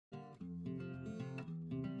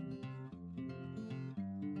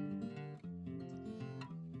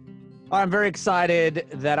I'm very excited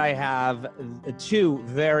that I have two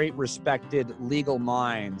very respected legal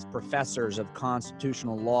minds, professors of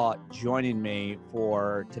constitutional law, joining me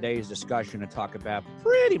for today's discussion to talk about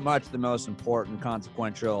pretty much the most important,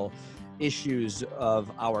 consequential issues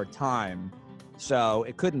of our time. So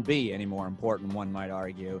it couldn't be any more important, one might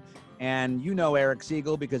argue. And you know Eric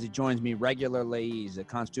Segall because he joins me regularly. He's a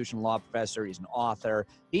constitutional law professor. He's an author.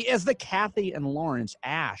 He is the Kathy and Lawrence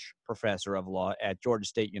Ashe Professor of Law at Georgia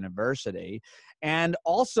State University. And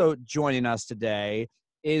also joining us today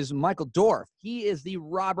is Michael Dorf. He is the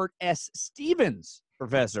Robert S. Stevens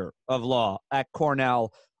Professor of Law at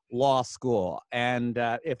Cornell Law School. And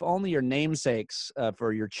if only your namesakes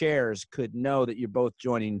for your chairs could know that you're both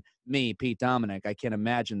joining me, Pete Dominic, I can't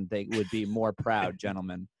imagine they would be more proud,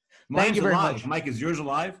 gentlemen. Mine's alive. Mike, is yours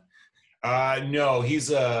alive? No, he's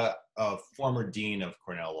a former dean of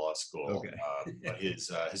Cornell Law School. Okay. But his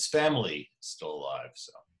family is still alive.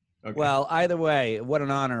 So. Okay. Well, either way, what an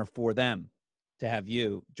honor for them to have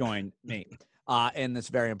you join me in this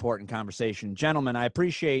very important conversation. Gentlemen, I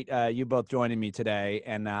appreciate you both joining me today,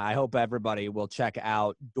 and I hope everybody will check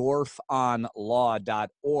out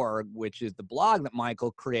dorfonlaw.org, which is the blog that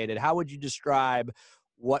Michael created. How would you describe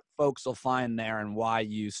what folks will find there and why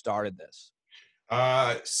you started this?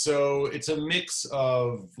 So it's a mix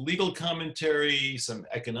of legal commentary, some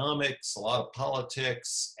economics, a lot of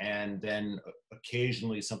politics, and then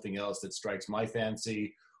occasionally something else that strikes my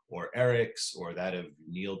fancy, or Eric's, or that of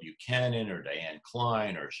Neil Buchanan, or Diane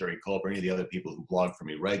Klein, or Sherry Colbert, any of the other people who blog for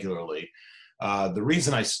me regularly. The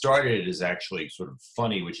reason I started it is actually sort of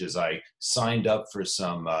funny, which is I signed up for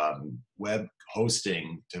some web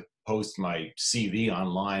hosting to post my CV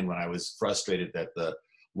online when I was frustrated that the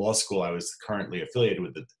law school I was currently affiliated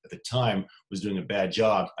with at the time was doing a bad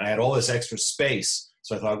job. And I had all this extra space.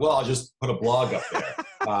 So I thought, well, I'll just put a blog up there.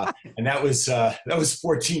 And that was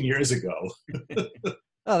 14 years ago.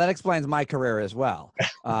 Oh, that explains my career as well.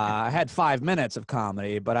 I had 5 minutes of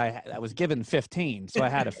comedy, but I was given 15, so I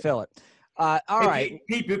had to fill it. All right.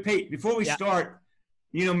 Pete, before we start,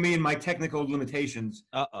 you know me and my technical limitations.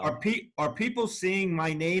 Uh-oh. Are people seeing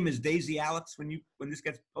my name as Daisy Alex when this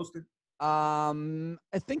gets posted? I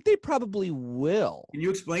think they probably will. Can you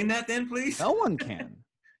explain that then, please? No one can.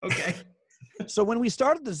 Okay. So when we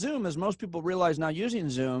started the Zoom, as most people realize now using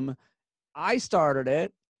Zoom, I started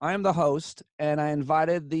it. I am the host, and I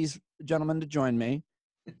invited these gentlemen to join me.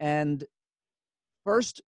 And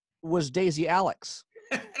first was Daisy Alex.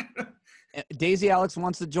 Daisy Alex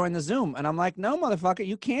wants to join the Zoom. And I'm like, no, motherfucker,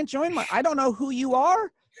 you can't join I don't know who you are.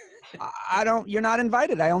 You're not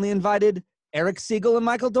invited. I only invited Eric Segall and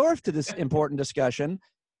Michael Dorf to this important discussion.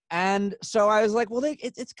 And so I was like, well,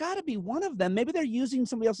 it's got to be one of them. Maybe they're using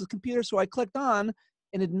somebody else's computer. So I clicked on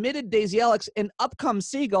and admitted Daisy Alex, and up comes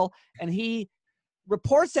Segall, and he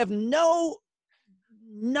reports have no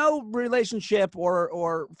relationship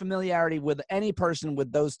or familiarity with any person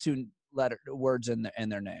with those two words in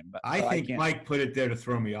their name. But I think Mike put it there to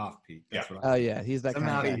throw me off, Pete. That's yeah. Oh yeah, he's that kind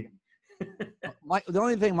of guy. The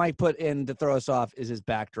only thing Mike put in to throw us off is his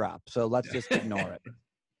backdrop. So let's just ignore it.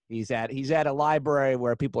 He's at a library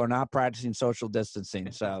where people are not practicing social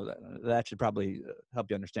distancing. So that should probably help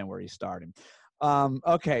you understand where he's starting.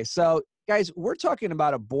 Okay, so guys, we're talking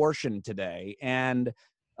about abortion today, and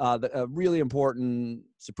a really important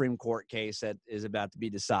Supreme Court case that is about to be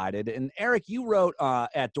decided. And Eric, you wrote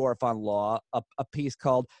at Dorf on Law a piece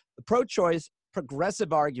called "The Pro-Choice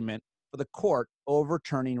Progressive Argument for the Court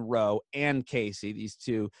Overturning Roe and Casey," these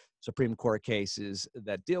two Supreme Court cases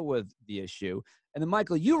that deal with the issue. And then,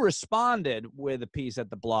 Michael, you responded with a piece at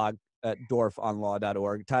the blog at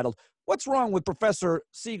dorfonlaw.org titled, "What's Wrong with Professor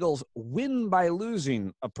Segall's Win by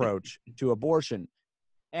Losing Approach to Abortion?"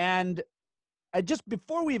 And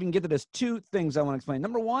before we even get to this, two things I want to explain.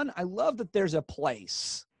 Number one, I love that there's a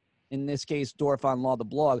place, in this case, Dorf on Law, the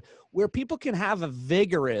blog, where people can have a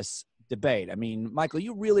vigorous debate. I mean, Michael,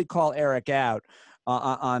 you really call Eric out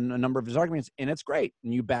on a number of his arguments, and it's great,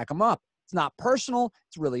 and you back him up. It's not personal.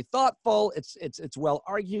 It's really thoughtful. It's well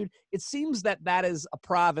argued. It seems that is a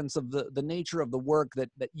province of the nature of the work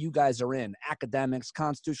that you guys are in, academics,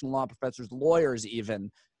 constitutional law professors, lawyers even.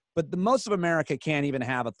 But most of America can't even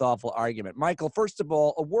have a thoughtful argument. Michael, first of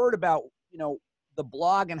all, a word about, the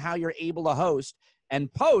blog and how you're able to host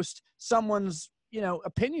and post someone's,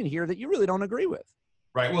 opinion here that you really don't agree with.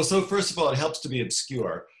 Right. Well, so first of all, it helps to be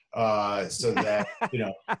obscure so that,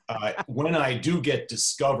 when I do get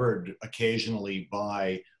discovered occasionally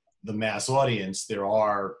by the mass audience, there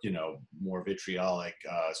are, more vitriolic,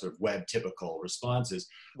 sort of web typical responses.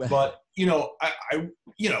 But,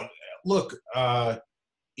 look,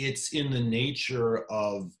 it's in the nature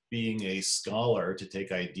of being a scholar to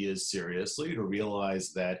take ideas seriously, to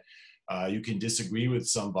realize that you can disagree with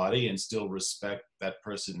somebody and still respect that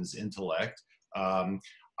person's intellect.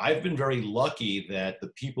 I've been very lucky that the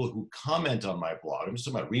people who comment on my blog, I'm just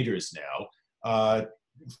talking about readers now,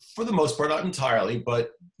 for the most part, not entirely,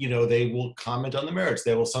 but they will comment on the merits.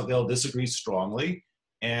 They'll disagree strongly,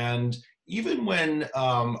 and even when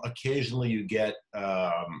occasionally you get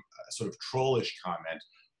a sort of trollish comment,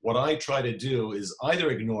 what I try to do is either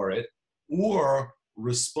ignore it or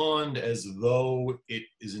respond as though it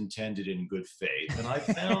is intended in good faith. And I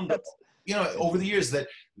found that, over the years that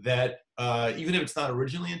even if it's not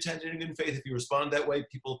originally intended in good faith, if you respond that way,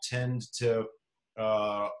 people tend to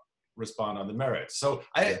respond on the merits. So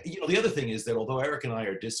the other thing is that although Eric and I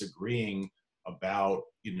are disagreeing about,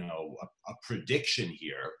 a prediction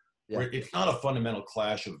here, where it's not a fundamental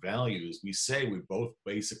clash of values. We say we both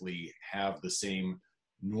basically have the same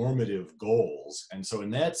normative goals, and so in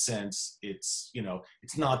that sense, it's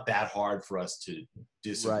not that hard for us to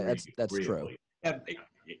disagree. Right, that's true. Yeah,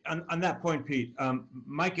 on that point, Pete,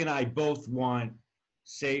 Mike and I both want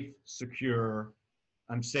safe, secure,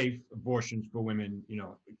 safe abortions for women.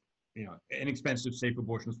 Inexpensive, safe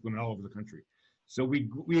abortions for women all over the country. So we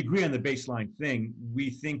agree on the baseline thing. We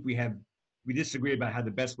think we disagree about how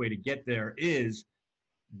the best way to get there is,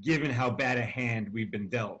 given how bad a hand we've been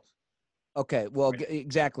dealt. Okay, well,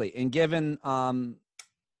 exactly. And given so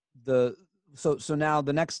now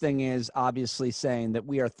the next thing is obviously saying that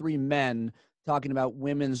we are three men talking about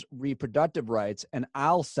women's reproductive rights. And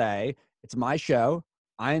I'll say, it's my show.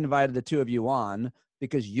 I invited the two of you on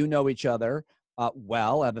because you know each other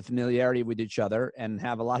well, have a familiarity with each other, and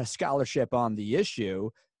have a lot of scholarship on the issue.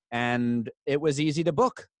 And it was easy to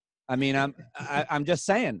book. I mean, I'm just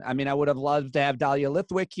saying. I mean, I would have loved to have Dahlia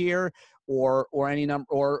Lithwick here, or any number,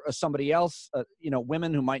 or somebody else.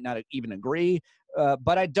 Women who might not even agree,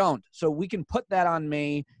 but I don't. So we can put that on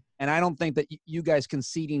me, and I don't think that you guys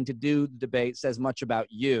conceding to do the debate says much about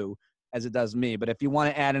you as it does me. But if you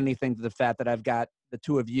want to add anything to the fact that I've got the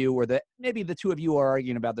two of you, or maybe the two of you are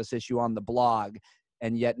arguing about this issue on the blog,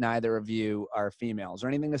 and yet neither of you are females, or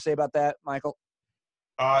anything to say about that, Michael?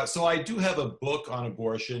 So I do have a book on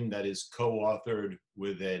abortion that is co-authored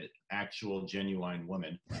with an actual genuine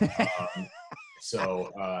woman. Who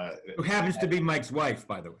happens to be Mike's wife,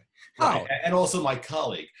 by the way. Right, and also my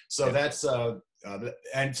colleague. So that's,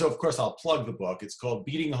 and so of course I'll plug the book. It's called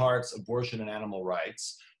Beating Hearts, Abortion and Animal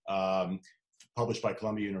Rights, published by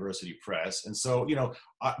Columbia University Press. And so,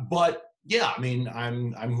 but yeah, I mean,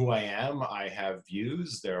 I'm who I am. I have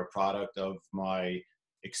views. They're a product of my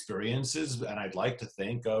experiences, and I'd like to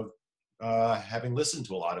think of having listened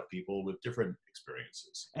to a lot of people with different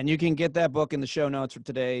experiences. And you can get that book in the show notes for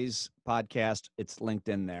today's podcast. It's linked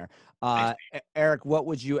in there. Eric, what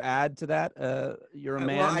would you add to that? You're a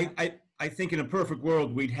man. Well, I think in a perfect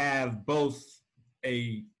world, we'd have both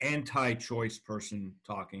a anti-choice person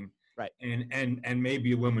talking, right, and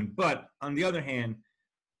maybe a woman. But on the other hand,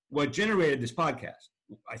 what generated this podcast,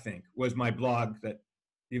 I think, was my blog that,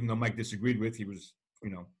 even though Mike disagreed with, he was,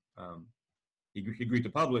 he agreed to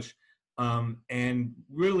publish. And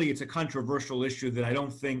really, it's a controversial issue that I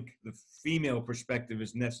don't think the female perspective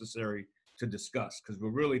is necessary to discuss, because we're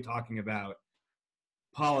really talking about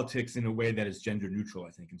politics in a way that is gender neutral,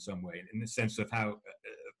 I think, in some way, in the sense of how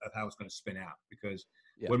it's going to spin out. Because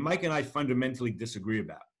what Mike and I fundamentally disagree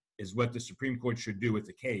about is what the Supreme Court should do with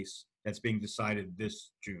the case that's being decided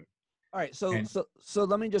this June. All right, so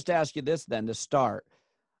let me just ask you this then to start.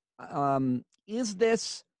 Is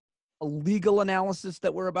this a legal analysis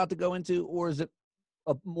that we're about to go into, or is it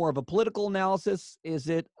more of a political analysis? Is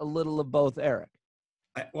it a little of both, Eric?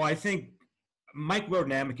 I think Mike wrote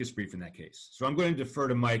an amicus brief in that case. So I'm going to defer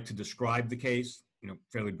to Mike to describe the case,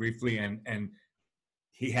 fairly briefly, and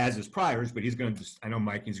he has his priors, but I know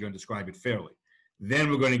Mike, he's going to describe it fairly.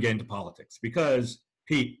 Then we're going to get into politics, because,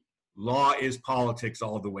 Pete, law is politics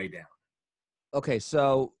all the way down. Okay,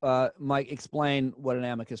 so Mike, explain what an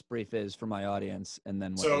amicus brief is for my audience, and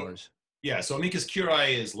then what yours. Yeah, so amicus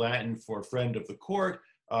curiae is Latin for friend of the court.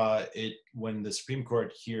 When the Supreme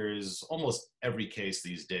Court hears almost every case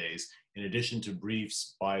these days, in addition to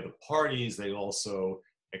briefs by the parties, they also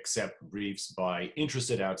accept briefs by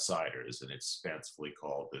interested outsiders, and it's fancifully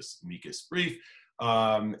called this amicus brief.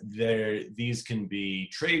 These can be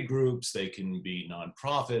trade groups, they can be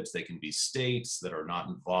nonprofits, they can be states that are not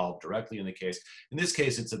involved directly in the case. In this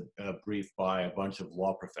case, it's a brief by a bunch of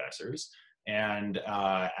law professors. And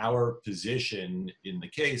our position in the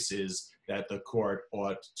case is that the court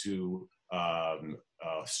ought to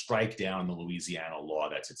strike down the Louisiana law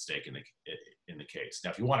that's at stake in the case.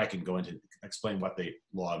 Now, if you want, I can go into explain what the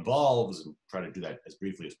law involves and try to do that as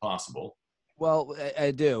briefly as possible. Well,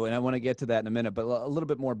 I do, and I want to get to that in a minute, but a little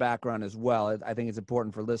bit more background as well. I think it's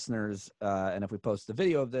important for listeners, and if we post the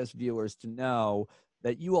video of this, viewers to know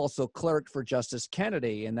that you also clerked for Justice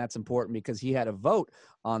Kennedy, and that's important because he had a vote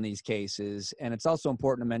on these cases. And it's also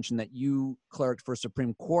important to mention that you clerked for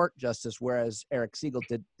Supreme Court Justice, whereas Eric Segall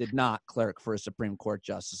did not clerk for a Supreme Court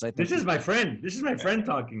Justice. I think this is my friend. This is my friend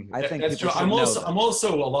talking. I think that's true. I'm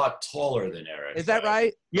also a lot taller than Eric. Is that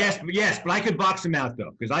right? Yes, but I could box him out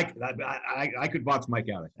though, because I could box Mike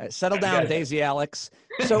out. Settle down, Daisy Alex.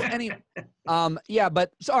 So yeah,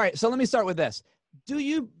 but all right. So let me start with this. Do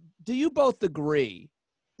you both agree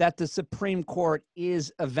that the Supreme Court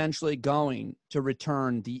is eventually going to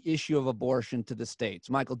return the issue of abortion to the states?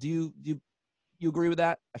 Michael, do you agree with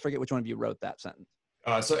that? I forget which one of you wrote that sentence.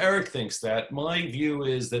 So Eric thinks that. My view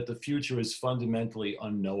is that the future is fundamentally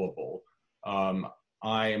unknowable.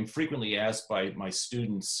 I am frequently asked by my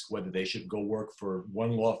students whether they should go work for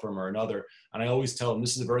one law firm or another. And I always tell them,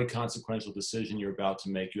 this is a very consequential decision you're about to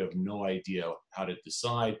make. You have no idea how to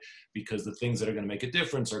decide, because the things that are going to make a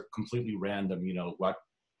difference are completely random. You know, what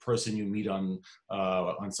person you meet on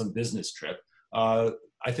some business trip. I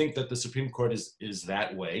think that the Supreme Court is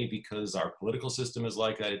that way because our political system is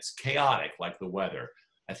like that. It's chaotic, like the weather.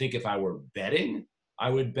 I think if I were betting, I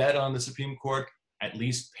would bet on the Supreme Court at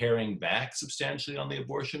least paring back substantially on the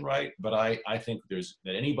abortion right. But I think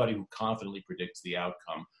that anybody who confidently predicts the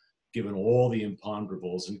outcome, given all the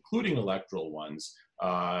imponderables, including electoral ones,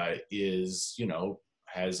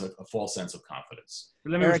 has a false sense of confidence.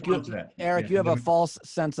 Let me respond to that. Eric, you have a false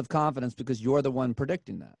sense of confidence because you're the one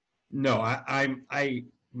predicting that. No,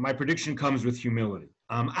 my prediction comes with humility.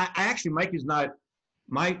 I actually, Mike is not,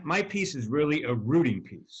 my piece is really a rooting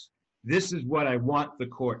piece. This is what I want the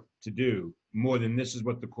court to do more than this is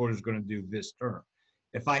what the court is going to do this term.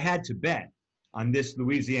 If I had to bet on this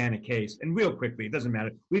Louisiana case, and real quickly, it doesn't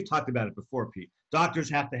matter. We've talked about it before, Pete. Doctors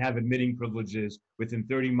have to have admitting privileges within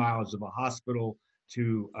 30 miles of a hospital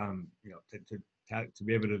to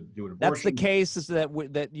be able to do an abortion. That's the case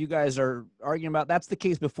that you guys are arguing about. That's the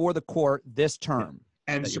case before the court this term.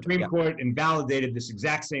 And the Supreme Court invalidated this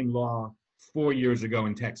exact same law 4 years ago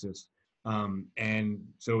in Texas. And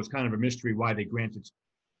so it's kind of a mystery why they granted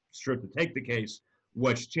Stewart to take the case.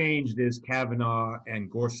 What's changed is Kavanaugh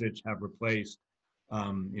and Gorsuch have replaced,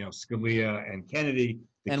 Scalia and Kennedy.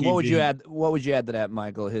 And what would you add to that,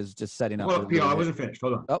 Michael? His just setting up. Well, I wasn't finished.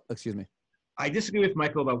 Hold on. Oh, excuse me. I disagree with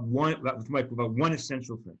Michael about one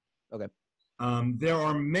essential thing. Okay. There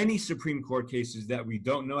are many Supreme Court cases that we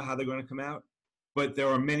don't know how they're going to come out, but there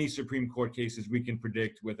are many Supreme Court cases we can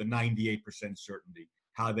predict with a 98% certainty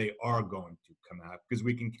how they are going to come out because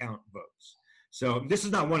we can count votes. So this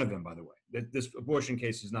is not one of them, by the way. This abortion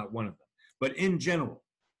case is not one of them. But in general,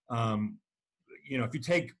 if you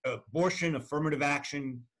take abortion, affirmative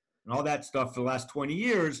action, and all that stuff for the last 20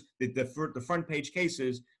 years, the front page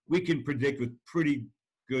cases, we can predict with pretty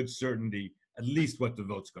good certainty at least what the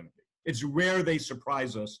vote's going to be. It's rare they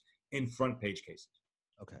surprise us in front page cases.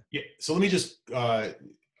 Okay. Yeah. So let me just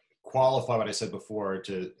qualify what I said before.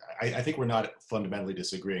 I think we're not fundamentally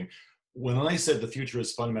disagreeing. When I said the future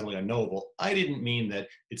is fundamentally unknowable, I didn't mean that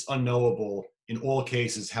it's unknowable in all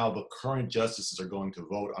cases how the current justices are going to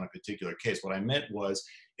vote on a particular case. What I meant was,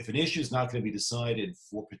 if an issue is not going to be decided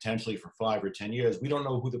potentially for 5 or 10 years, we don't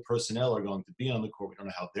know who the personnel are going to be on the court. We don't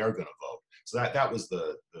know how they're going to vote. So that was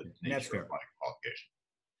the nature of my qualification.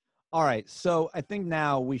 All right. So I think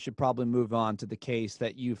now we should probably move on to the case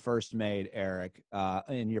that you first made, Eric,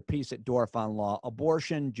 in your piece at Dorf on Law: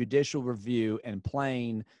 Abortion, Judicial Review, and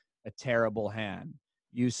Playing a Terrible Hand.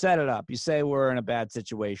 You set it up. You say we're in a bad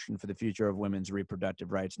situation for the future of women's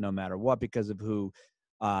reproductive rights, no matter what, because of who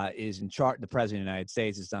is in charge. The president of the United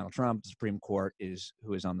States is Donald Trump. The Supreme Court is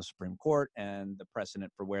who is on the Supreme Court, and the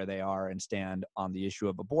precedent for where they are and stand on the issue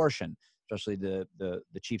of abortion, especially the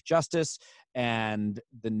Chief Justice and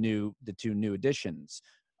the two new additions.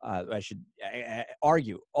 I should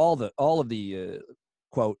argue all of the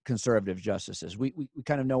quote conservative justices. We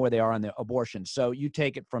kind of know where they are on the abortion. So you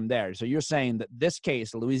take it from there. So you're saying that this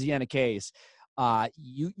case, the Louisiana case,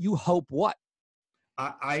 you hope what?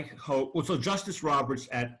 I hope, well, so Justice Roberts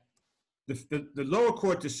at the lower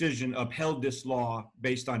court decision upheld this law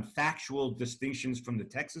based on factual distinctions from the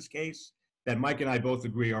Texas case that Mike and I both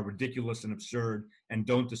agree are ridiculous and absurd and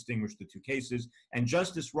don't distinguish the two cases. And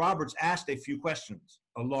Justice Roberts asked a few questions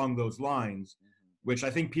along those lines, which I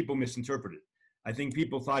think people misinterpreted. I think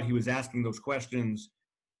people thought he was asking those questions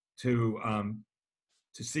to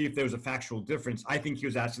to see if there was a factual difference. I think he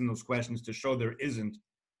was asking those questions to show there isn't.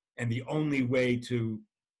 And the only way to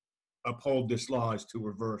uphold this law is to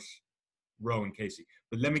reverse Roe and Casey.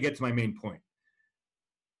 But let me get to my main point.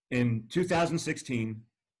 In 2016,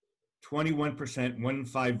 21%, 1 in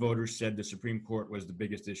 5 voters said the Supreme Court was the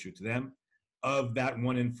biggest issue to them. Of that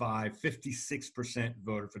 1 in 5, 56%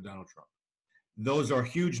 voted for Donald Trump. Those are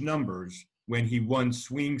huge numbers when he won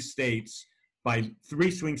swing states by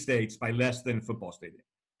 3 swing states by less than a football stadium.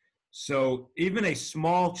 So even a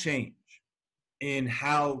small change in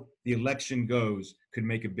how the election goes could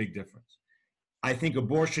make a big difference. I think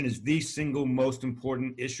abortion is the single most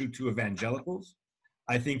important issue to evangelicals.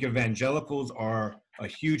 I think evangelicals are a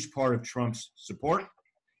huge part of Trump's support.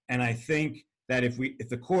 And I think that if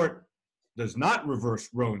the court does not reverse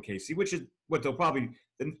Roe and Casey, which is what they're probably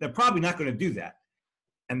not going to do that.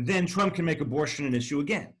 And then Trump can make abortion an issue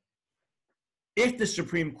again. If the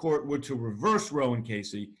Supreme Court were to reverse Roe and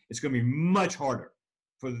Casey, it's going to be much harder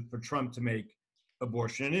for Trump to make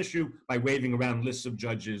abortion an issue by waving around lists of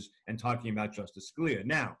judges and talking about Justice Scalia.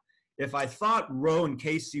 Now, if I thought Roe and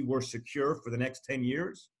Casey were secure for the next 10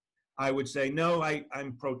 years, I would say, no,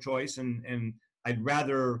 I'm pro-choice and I'd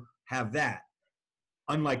rather have that.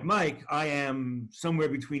 Unlike Mike, I am somewhere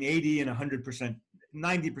between 80 and 100%,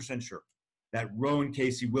 90% sure that Roe and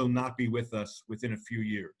Casey will not be with us within a few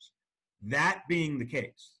years. That being the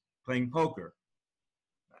case, playing poker,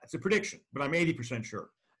 that's a prediction, but I'm 80% sure.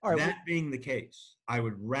 All right, that being the case, I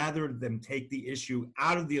would rather them take the issue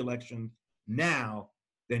out of the election now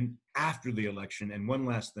than after the election. And one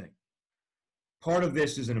last thing. Part of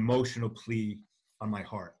this is an emotional plea on my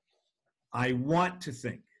heart. I want to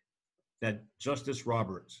think that Justice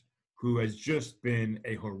Roberts, who has just been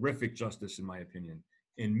a horrific justice, in my opinion,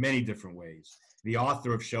 in many different ways, the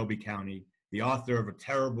author of Shelby County, the author of a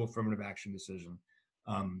terrible affirmative action decision,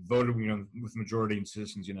 voted with majority in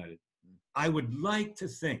Citizens United. I would like to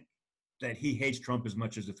think that he hates Trump as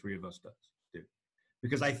much as the three of us do,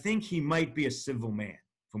 because I think he might be a civil man,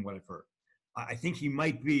 from what I've heard. I think he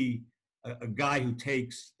might be a guy who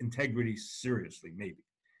takes integrity seriously, maybe.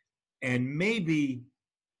 And maybe,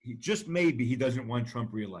 just maybe, he doesn't want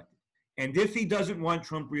Trump reelected. And if he doesn't want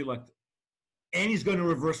Trump reelected, and he's going to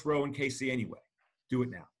reverse Roe and Casey anyway, do it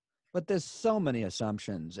now. But there's so many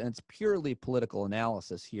assumptions, and it's purely political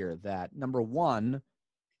analysis here that, number one,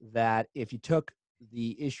 that if you took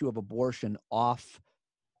the issue of abortion off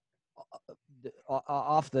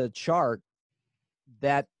the chart,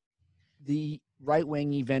 that the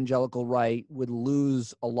right-wing evangelical right would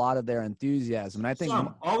lose a lot of their enthusiasm. And I think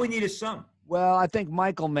all we need is some. Well, I think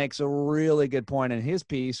Michael makes a really good point in his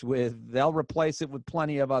piece with they'll replace it with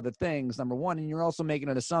plenty of other things, number one. And you're also making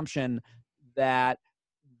an assumption that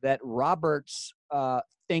Roberts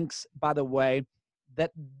thinks, by the way,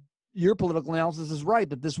 that your political analysis is right,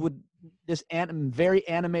 that this very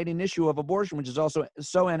animating issue of abortion, which is also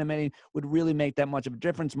so animating, would really make that much of a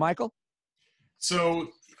difference. Michael? So,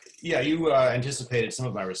 yeah, you anticipated some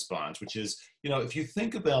of my response, which is, if you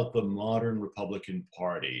think about the modern Republican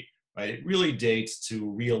Party, right, it really dates to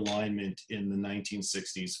realignment in the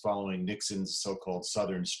 1960s following Nixon's so-called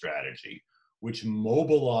Southern strategy, which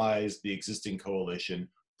mobilized the existing coalition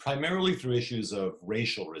primarily through issues of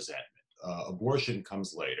racial resentment. Abortion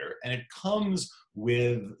comes later, and it comes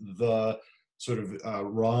with the sort of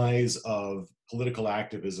rise of political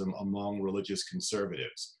activism among religious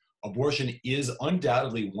conservatives. Abortion is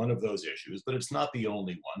undoubtedly one of those issues, but it's not the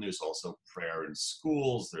only one. There's also prayer in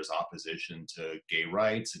schools. There's opposition to gay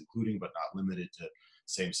rights, including but not limited to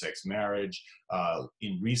same-sex marriage.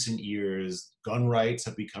 In recent years, gun rights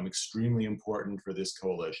have become extremely important for this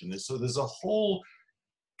coalition. So there's a whole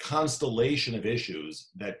constellation of issues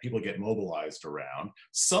that people get mobilized around,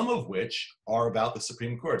 some of which are about the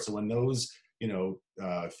Supreme Court. So when those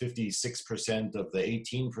 56% of the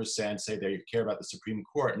 18% say they care about the Supreme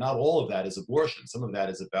Court, not all of that is abortion. Some of that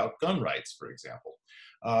is about gun rights, for example.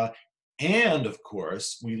 And of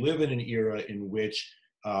course, we live in an era in which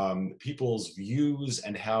people's views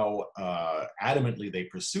and how adamantly they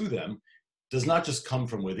pursue them does not just come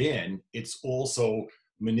from within, it's also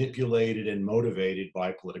manipulated and motivated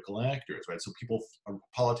by political actors, right? So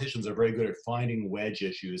politicians are very good at finding wedge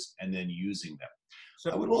issues and then using them.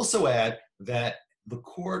 So I would also add that the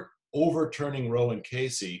court overturning Roe and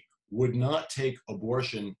Casey would not take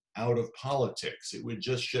abortion out of politics. It would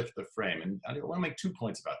just shift the frame. And I want to make 2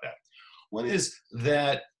 points about that. One is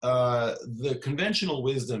that the conventional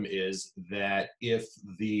wisdom is that if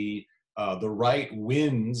the right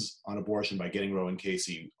wins on abortion by getting Roe and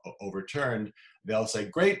Casey overturned, they'll say,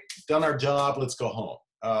 great, done our job, let's go home.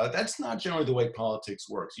 That's not generally the way politics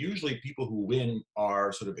works. Usually people who win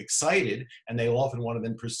are sort of excited and they often want to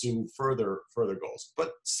then pursue further goals.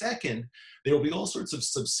 But second, there will be all sorts of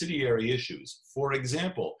subsidiary issues. For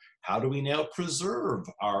example, how do we now preserve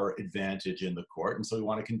our advantage in the court? And so we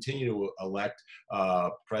want to continue to elect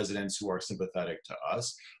presidents who are sympathetic to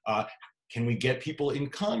us. Can we get people in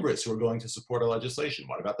Congress who are going to support our legislation?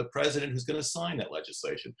 What about the president who's going to sign that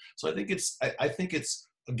legislation? So I think it's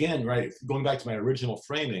again, right, going back to my original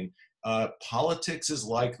framing, politics is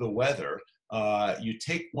like the weather. You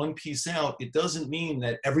take one piece out, it doesn't mean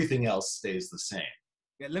that everything else stays the same.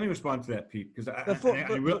 Yeah, let me respond to that, Pete, because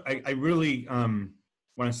I really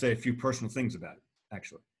want to say a few personal things about it,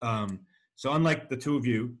 actually. So unlike the two of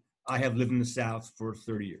you, I have lived in the South for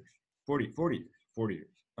 40 years,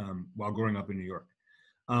 while growing up in New York.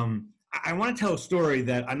 I want to tell a story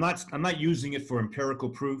that I'm not using it for empirical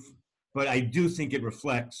proof, but I do think it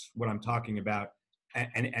reflects what I'm talking about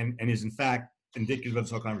and is in fact indicative of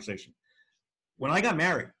this whole conversation. When I got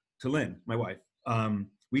married to Lynn, my wife,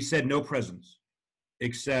 we said no presents,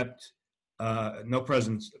 except no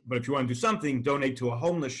presents, but if you want to do something, donate to a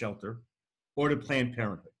homeless shelter or to Planned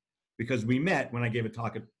Parenthood, because we met when I gave a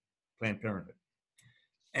talk at Planned Parenthood.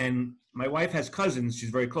 And my wife has cousins she's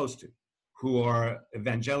very close to who are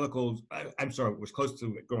evangelicals. Was close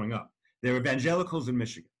to it growing up. They're evangelicals in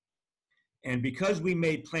Michigan. And because we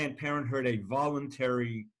made Planned Parenthood a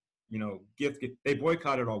voluntary, gift, they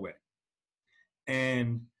boycotted our wedding.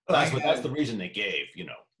 And that's the reason they gave,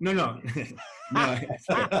 No,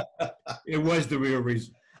 it was the real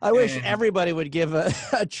reason. I wish everybody would give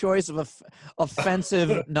a choice of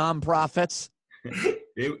offensive nonprofits.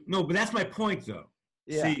 No, but that's my point, though.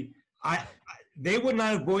 Yeah. See, they would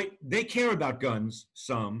not have they care about guns,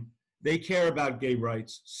 some. They care about gay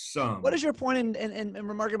rights, some. What is your point in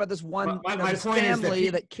remarking about this one my this point family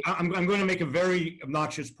is that I'm going to make a very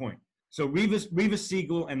obnoxious point. So Reva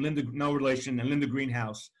Segall and no relation, and Linda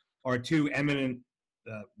Greenhouse are two eminent,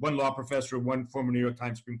 one law professor, one former New York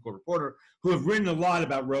Times Supreme Court reporter, who have written a lot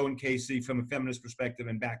about Roe and Casey from a feminist perspective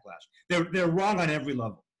and backlash. They're wrong on every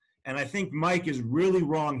level. And I think Mike is really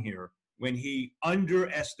wrong here when he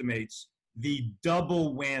underestimates the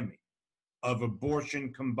double whammy of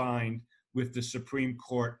abortion combined with the Supreme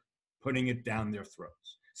Court putting it down their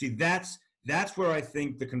throats. See, that's where I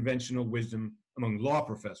think the conventional wisdom among law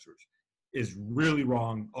professors is really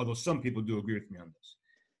wrong, although some people do agree with me on this.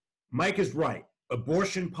 Mike is right.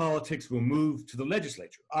 Abortion politics will move to the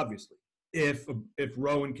legislature, obviously, if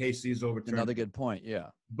Roe and Casey is overturned. Another good point, yeah.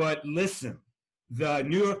 But listen, the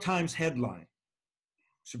New York Times headline,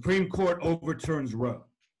 Supreme Court overturns Roe,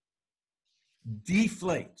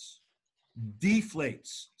 deflates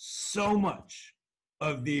so much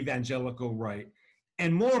of the evangelical right.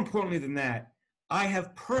 And more importantly than that, I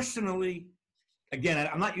have personally, again,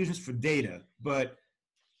 I'm not using this for data, but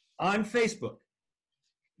on Facebook,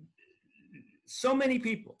 so many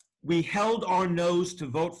people, we held our nose to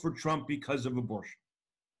vote for Trump because of abortion.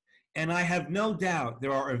 And I have no doubt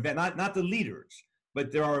there are, not the leaders,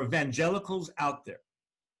 but there are evangelicals out there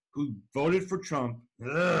who voted for Trump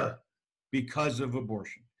because of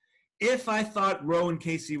abortion. If I thought Roe and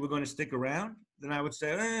Casey were going to stick around, then I would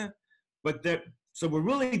say, so we're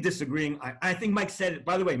really disagreeing. I think Mike said it,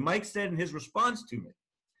 by the way, Mike said in his response to me,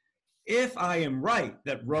 if I am right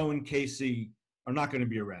that Roe and Casey are not going to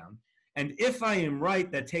be around, and if I am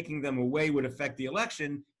right that taking them away would affect the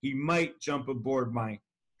election, he might jump aboard my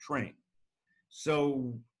train.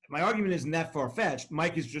 So my argument isn't that far-fetched.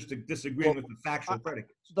 Mike is just disagreeing with the factual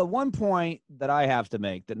predicates. The one point that I have to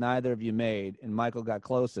make that neither of you made, and Michael got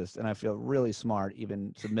closest, and I feel really smart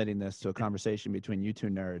even submitting this to a conversation between you two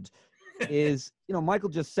nerds, is, Michael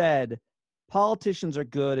just said, politicians are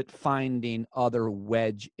good at finding other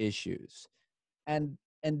wedge issues. And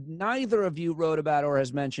neither of you wrote about or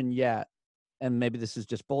has mentioned yet, and maybe this is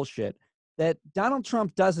just bullshit, that Donald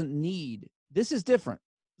Trump doesn't need, this is different,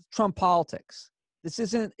 Trump politics. This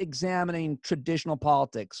isn't examining traditional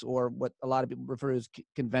politics or what a lot of people refer to as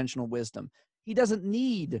conventional wisdom. He doesn't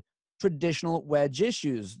need traditional wedge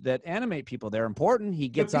issues that animate people. They're important. He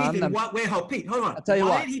gets on them. Pete, hold on. I'll tell you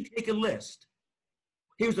Why what. did he take a list?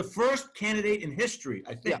 He was the first candidate in history,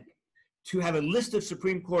 I think, to have a list of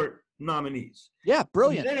Supreme Court nominees. Yeah,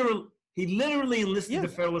 brilliant. He literally enlisted the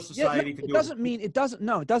Federalist Society to do it. It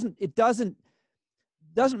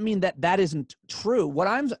doesn't mean that isn't true. What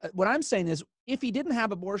I'm saying is, if he didn't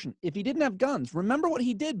have abortion, if he didn't have guns, remember what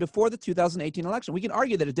he did before the 2018 election. We can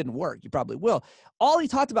argue that it didn't work. You probably will. All he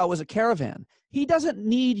talked about was a caravan. He doesn't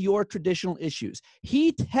need your traditional issues.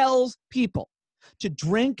 He tells people to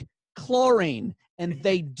drink chlorine, and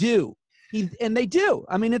they do. They do.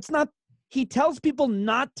 I mean, it's not He tells people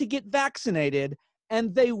not to get vaccinated,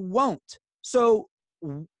 and they won't. So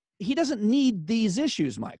he doesn't need these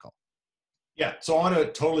issues, Michael. Yeah, so I want to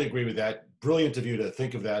totally agree with that. Brilliant of you to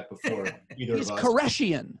think of that before either He's of us.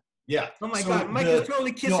 Koreshian. Yeah. Oh my God, Mike is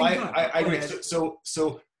totally kissing. No, I agree.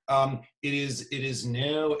 It is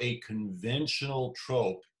now a conventional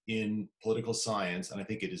trope in political science, and I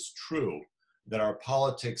think it is true, that our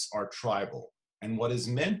politics are tribal. And what is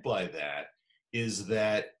meant by that is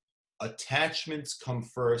that attachments come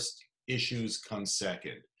first, issues come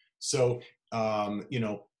second. So,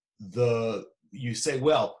 you say,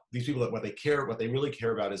 well, these people, what they really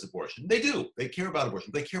care about is abortion. They do. They care about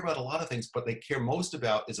abortion. They care about a lot of things, but they care most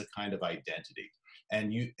about is a kind of identity.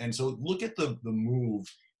 And so look at the move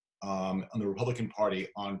on the Republican Party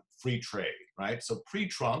on free trade, right? So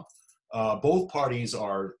pre-Trump, both parties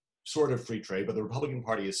are sort of free trade, but the Republican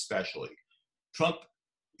Party especially. Trump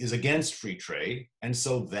is against free trade, and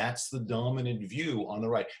so that's the dominant view on the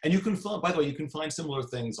right. And you can find, by the way, you can find similar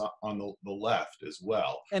things on the left as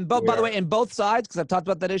well. And by the way, in both sides, because I've talked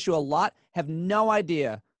about that issue a lot, have no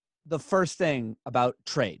idea the first thing about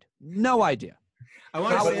trade. No idea. I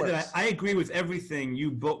want to say that I agree with everything you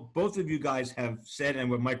both of you guys have said, and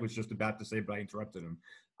what Mike was just about to say, but I interrupted him.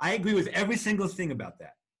 I agree with every single thing about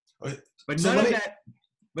that. But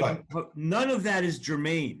none of that is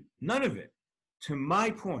germane. None of it to my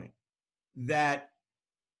point that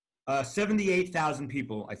 78,000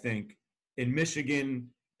 people, I think, in Michigan,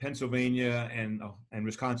 Pennsylvania, and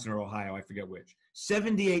Wisconsin or Ohio, I forget which,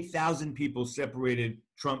 78,000 people separated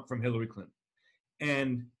Trump from Hillary Clinton.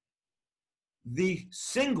 And the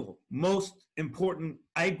single most important,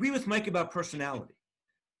 I agree with Mike about personality,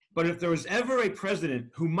 but if there was ever a president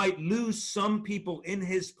who might lose some people in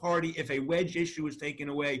his party if a wedge issue is taken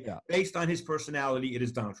away based on his personality, it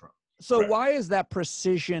is Donald Trump. So why is that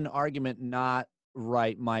precision argument not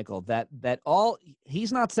right, Michael? That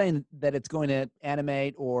he's not saying that it's going to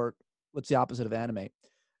animate, or what's the opposite of animate?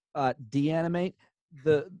 De-animate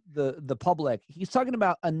the public. He's talking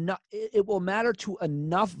about enough. It will matter to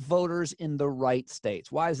enough voters in the right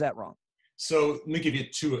states. Why is that wrong? So let me give you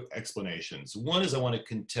two explanations. One is I want to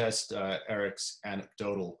contest Eric's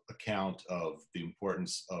anecdotal account of the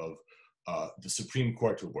importance of the Supreme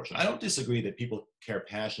Court to abortion. I don't disagree that people care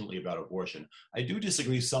passionately about abortion. I do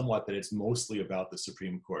disagree somewhat that it's mostly about the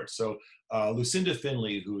Supreme Court. So Lucinda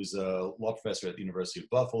Finley, who's a law professor at the University of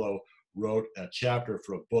Buffalo, wrote a chapter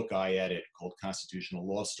for a book I edit called Constitutional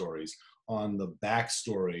Law Stories on the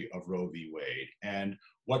backstory of Roe v. Wade. And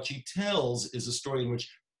what she tells is a story in which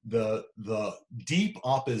the deep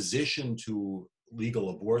opposition to legal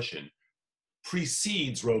abortion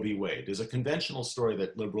precedes Roe v. Wade. There's a conventional story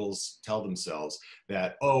that liberals tell themselves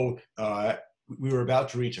that, we were about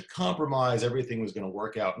to reach a compromise, everything was going to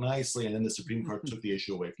work out nicely, and then the Supreme Court took the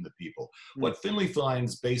issue away from the people. What Finley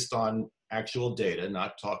finds, based on actual data,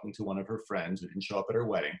 not talking to one of her friends who didn't show up at her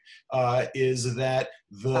wedding, is that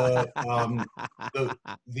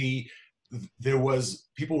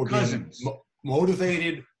people were being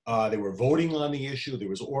motivated. They were voting on the issue. There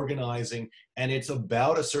was organizing, and it's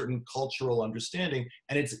about a certain cultural understanding,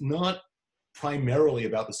 and it's not primarily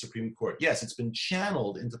about the Supreme Court. Yes, it's been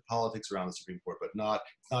channeled into politics around the Supreme Court, but it's not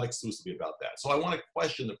exclusively about that. So I want to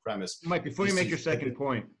question the premise. Mike, before you make your second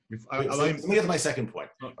point, let me get to my second point,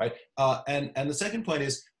 right? And the second point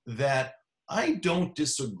is that I don't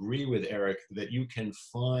disagree with Eric that you can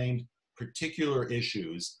find particular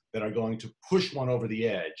issues that are going to push one over the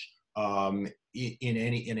edge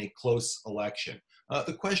in a close election.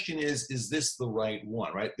 The question is this the right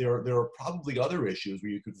one, right? There are probably other issues where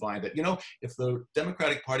you could find that, if the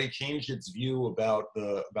Democratic Party changed its view about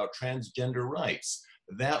transgender rights,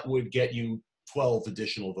 that would get you 12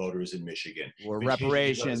 additional voters in Michigan. Or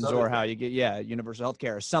reparations, or how you get, universal health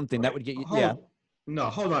care or something. Right. That would get you, No,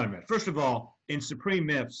 hold on a minute. First of all, in Supreme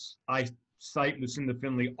Myths, I cite Lucinda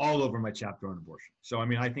Finley all over my chapter on abortion. So,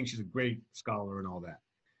 I think she's a great scholar and all that.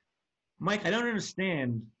 Mike, I don't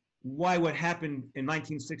understand why what happened in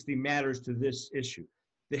 1960 matters to this issue.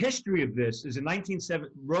 The history of this is in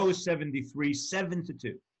Roe 73,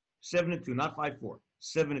 7-2. 7-2, not 5-4,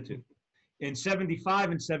 7-2. In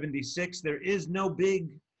 75 and 76, there is no big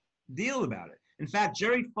deal about it. In fact,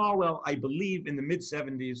 Jerry Falwell, I believe in the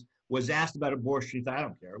mid-70s, was asked about abortion. He thought, I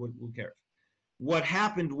don't care, who cares? What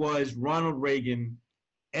happened was Ronald Reagan,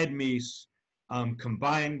 Ed Meese,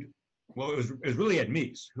 combined, it was really Ed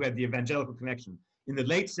Meese, who had the evangelical connection, in the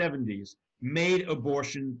late 70s, made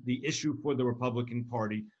abortion the issue for the Republican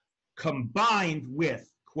Party, combined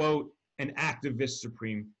with, quote, an activist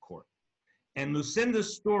Supreme Court. And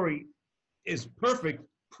Lucinda's story is perfect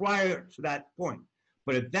prior to that point.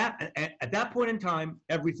 But at that point in time,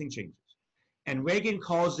 everything changes. And Reagan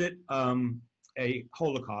calls it a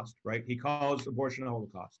Holocaust, right? He calls abortion a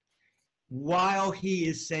Holocaust, while he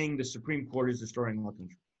is saying the Supreme Court is destroying our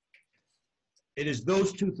country. It is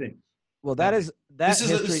those two things. Well, that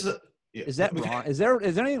history. Yeah. Is that wrong? Is there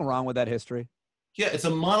anything wrong with that history? Yeah, it's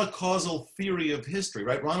a monocausal theory of history,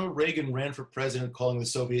 right? Ronald Reagan ran for president calling the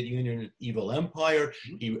Soviet Union an evil empire.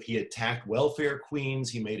 He attacked welfare queens.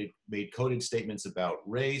 He made coded statements about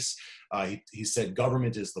race. He said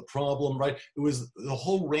government is the problem, right? It was the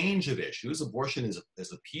whole range of issues. Abortion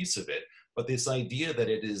is a piece of it. But this idea that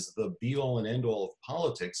it is the be-all and end-all of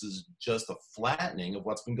politics is just a flattening of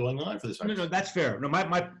what's been going on for this. No, that's fair. No,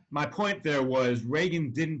 my point there was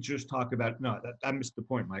Reagan didn't just talk about, I missed the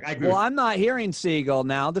point, Mike. I agree. Well, I'm not hearing Segall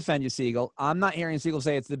now, defend you, Segall. I'm not hearing Segall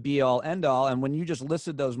say it's the be-all, end-all. And when you just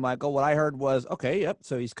listed those, Michael, what I heard was, okay, yep,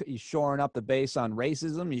 so he's shoring up the base on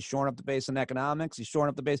racism. He's shoring up the base on economics. He's shoring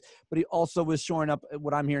up the base. But he also was shoring up,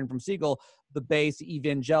 what I'm hearing from Segall, the base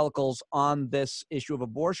evangelicals on this issue of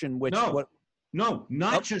abortion, which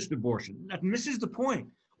not just abortion. And this is the point.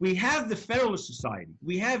 We have the Federalist Society.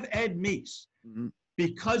 We have Ed Meese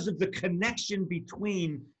because of the connection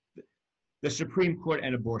between the Supreme Court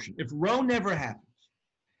and abortion. If Roe never happens,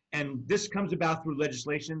 and this comes about through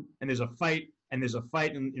legislation, and there's a fight, and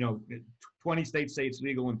 20 states say it's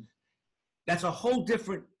legal, and that's a whole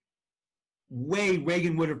different way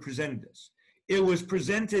Reagan would have presented this. It was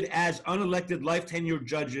presented as unelected life tenured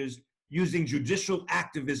judges using judicial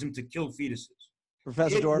activism to kill fetuses.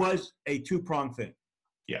 Professor Dorf? It was a two-pronged thing.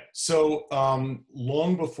 Yeah. So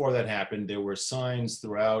long before that happened, there were signs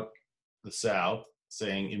throughout the South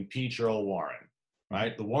saying impeach Earl Warren,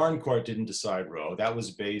 right? The Warren court didn't decide Roe. That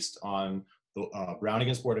was based on the Brown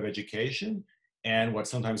against Board of Education and what's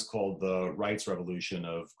sometimes called the rights revolution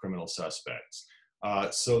of criminal suspects.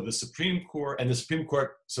 So the Supreme Court,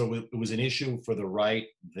 so it was an issue for the right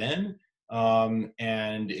then,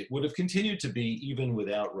 and it would have continued to be even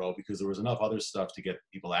without Roe because there was enough other stuff to get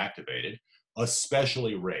people activated,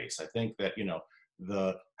 especially race. I think that,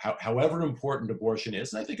 however important abortion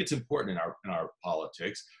is, and I think it's important in our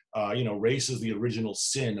politics, race is the original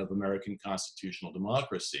sin of American constitutional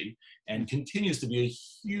democracy and continues to be a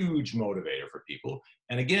huge motivator for people.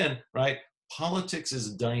 And again, right, politics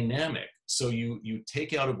is dynamic. So you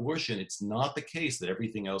take out abortion, it's not the case that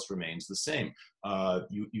everything else remains the same.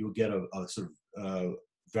 You get a sort of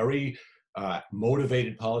very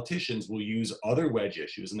motivated politicians will use other wedge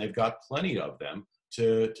issues, and they've got plenty of them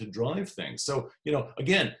to drive things. So,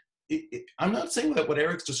 again, I'm not saying that what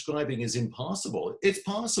Eric's describing is impossible. It's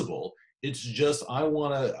possible. It's just I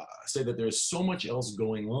want to say that there's so much else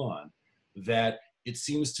going on that it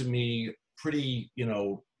seems to me pretty,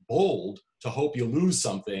 bold to hope you lose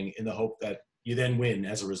something in the hope that you then win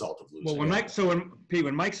as a result of losing. Well, when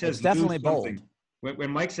Mike says it's definitely bold, bold.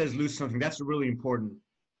 When Mike says lose something, that's a really important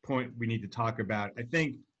point we need to talk about. I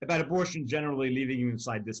think about abortion generally, leaving you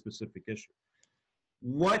inside this specific issue.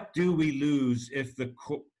 What do we lose if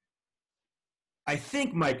I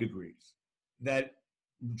think Mike agrees that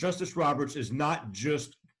Justice Roberts is not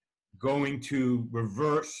just going to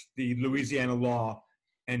reverse the Louisiana law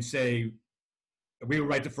and say, we were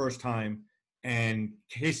right the first time, and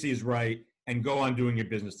Casey is right, and go on doing your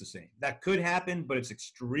business the same. That could happen, but it's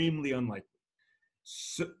extremely unlikely.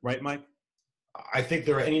 So, right, Mike? I think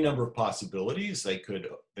there are any number of possibilities. They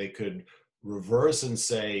could reverse and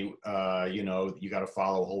say, you got to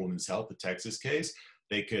follow Whole Woman's Health, the Texas case.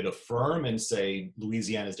 They could affirm and say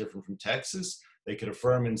Louisiana is different from Texas. They could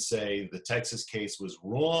affirm and say the Texas case was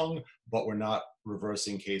wrong, but we're not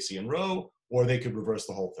reversing Casey and Roe, or they could reverse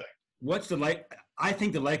the whole thing. I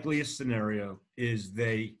think the likeliest scenario is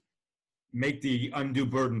they make the undue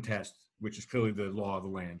burden test, which is clearly the law of the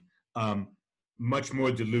land, much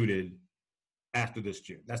more diluted after this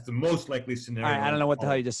June. That's the most likely scenario. All right, I don't know what the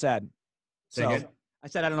hell you just said. I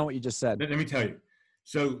said I don't know what you just said. Let me tell you.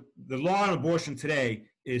 So the law on abortion today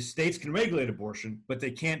is states can regulate abortion, but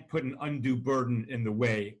they can't put an undue burden in the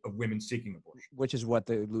way of women seeking abortion. Which is what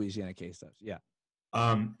the Louisiana case does, yeah.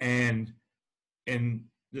 And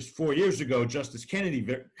just 4 years ago, Justice Kennedy,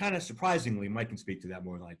 kind of surprisingly, Mike can speak to that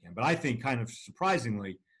more than I can, but I think kind of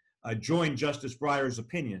surprisingly, joined Justice Breyer's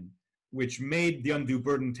opinion, which made the undue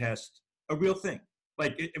burden test a real thing.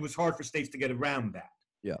 Like it was hard for states to get around that.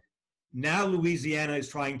 Yeah. Now Louisiana is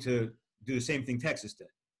trying to do the same thing Texas did.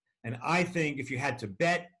 And I think if you had to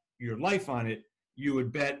bet your life on it, you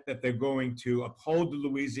would bet that they're going to uphold the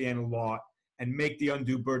Louisiana law and make the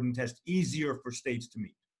undue burden test easier for states to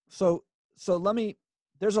meet. So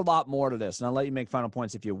there's a lot more to this, and I'll let you make final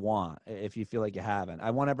points if you want, if you feel like you haven't.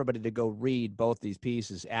 I want everybody to go read both these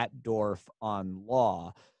pieces at Dorf on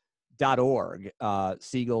Law. .org,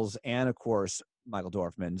 Segall's, and of course Michael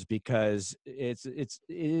Dorfman's, because it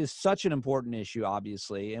is such an important issue,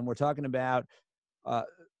 obviously, and we're talking about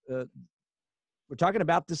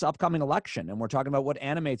this upcoming election, and we're talking about what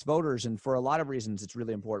animates voters, and for a lot of reasons it's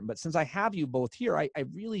really important. But since I have you both here, I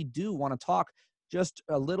really do want to talk just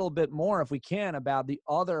a little bit more, if we can, about the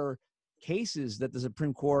other cases that the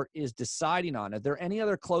Supreme Court is deciding on. Are there any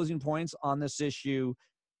other closing points on this issue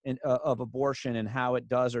of abortion and how it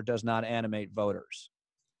does or does not animate voters?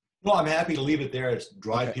 Well, I'm happy to leave it there. It's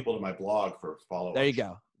drive Okay. people to my blog for follow-up. There you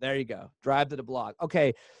go. There you go. Drive to the blog.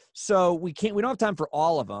 Okay. So we don't have time for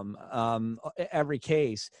all of them, every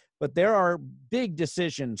case, but there are big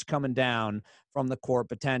decisions coming down from the court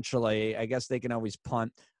potentially. I guess they can always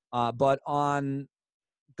punt. But on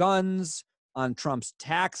guns, on Trump's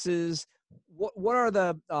taxes, what are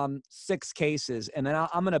the 6 cases? And then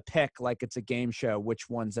I'm going to pick, like it's a game show, which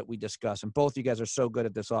ones that we discuss. And both of you guys are so good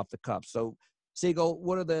at this off the cuff. So Segall,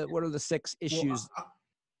 what are the 6 issues?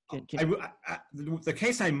 The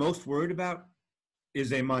case I'm most worried about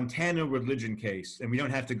is a Montana religion case, and we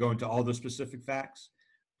don't have to go into all the specific facts,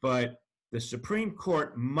 but the Supreme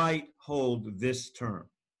Court might hold this term,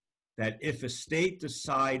 that if a state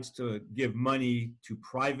decides to give money to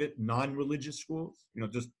private non-religious schools,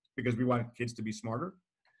 just because we want kids to be smarter,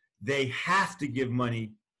 they have to give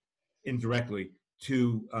money indirectly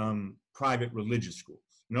to private religious schools.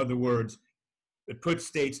 In other words, it puts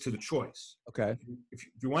states to the choice. Okay. If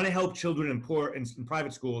you want to help children in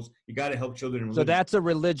private schools, you got to help children in religion. So that's a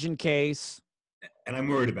religion case. And I'm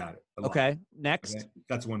worried about it a lot. Okay. Next. Okay?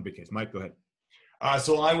 That's one big case. Mike, go ahead.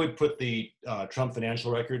 So I would put the Trump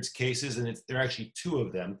financial records cases, and there are actually 2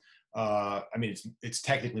 of them. I mean, it's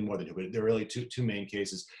technically more than 2, but there are really two main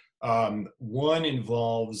cases. One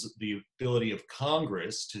involves the ability of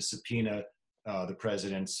Congress to subpoena the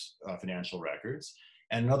president's financial records.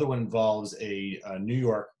 And another one involves a New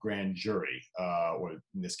York grand jury, or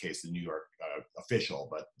in this case, the New York official,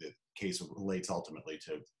 but the case relates ultimately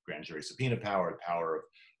to grand jury subpoena power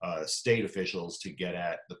of state officials to get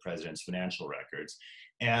at the president's financial records.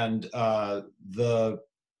 And to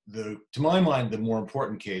my mind, the more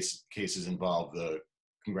important cases involve the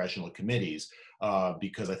congressional committees,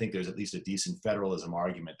 because I think there's at least a decent federalism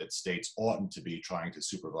argument that states oughtn't to be trying to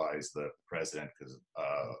supervise the president because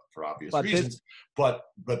for obvious reasons. But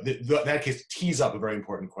that case tees up a very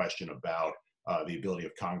important question about the ability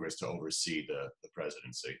of Congress to oversee the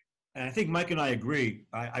presidency. And I think Mike and I agree.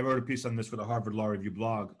 I wrote a piece on this for the Harvard Law Review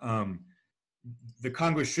blog. The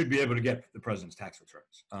Congress should be able to get the president's tax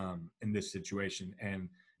returns in this situation, and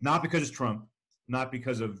not because it's Trump, not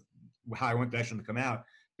because of how I want the action to come out,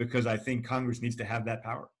 because I think Congress needs to have that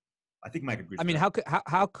power. I think Mike agrees. I mean,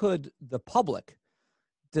 how could the public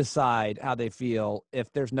decide how they feel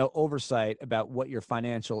if there's no oversight about what your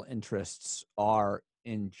financial interests are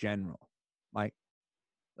in general? Mike,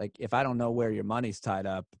 like if I don't know where your money's tied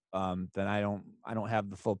up, then I don't have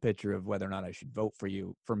the full picture of whether or not I should vote for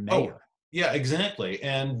you for mayor. Oh. Yeah, exactly.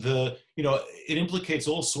 And it implicates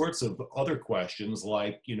all sorts of other questions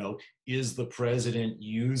like, is the president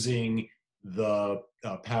using the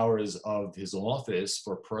powers of his office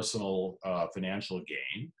for personal financial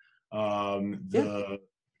gain?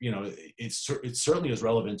 It certainly is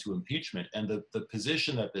relevant to impeachment. And the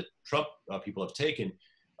position that the Trump people have taken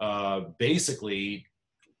basically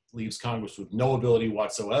leaves Congress with no ability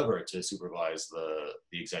whatsoever to supervise the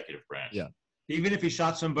executive branch. Yeah. Even if he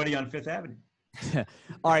shot somebody on Fifth Avenue.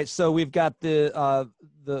 All right, so we've got the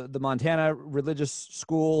Montana religious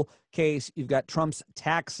school case. You've got Trump's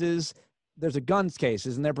taxes. There's a guns case,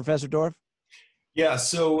 isn't there, Professor Dorf? Yeah.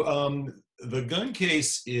 So the gun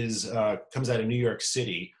case comes out of New York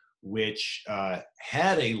City, which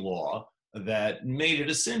had a law that made it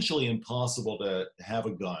essentially impossible to have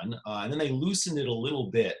a gun, and then they loosened it a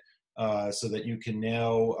little bit. So that you can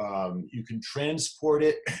now you can transport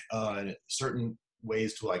it in certain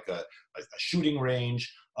ways to like a shooting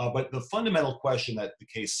range. But the fundamental question that the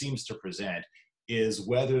case seems to present is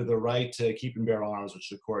whether the right to keep and bear arms, which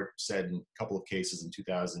the court said in a couple of cases in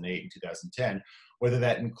 2008 and 2010, whether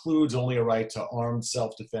that includes only a right to armed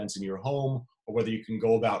self-defense in your home, or whether you can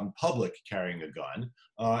go about in public carrying a gun.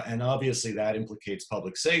 And obviously that implicates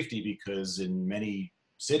public safety, because in many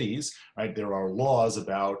cities, right, there are laws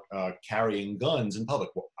about carrying guns in public,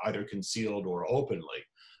 either concealed or openly.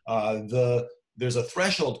 There's a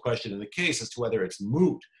threshold question in the case as to whether it's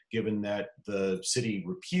moot, given that the city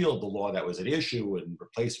repealed the law that was at issue and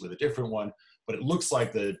replaced it with a different one. But it looks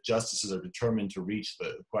like the justices are determined to reach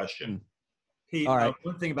the question. Pete, all right.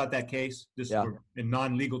 One thing about that case, just in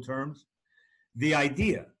non-legal terms, the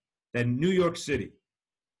idea that New York City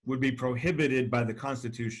would be prohibited by the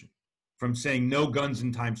Constitution from saying no guns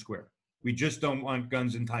in Times Square. We just don't want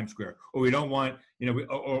guns in Times Square, or we don't want,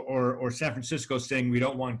 or San Francisco saying we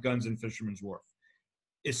don't want guns in Fisherman's Wharf,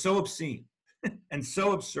 is so obscene and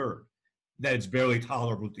so absurd that it's barely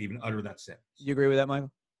tolerable to even utter that sentence. You agree with that,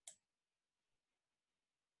 Michael?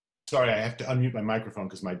 Sorry, I have to unmute my microphone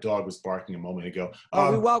because my dog was barking a moment ago.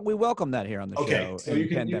 We welcome that here on the show. So you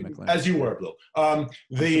can, as you were, Blue.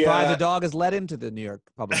 The dog is let into the New York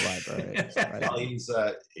Public Library. Well,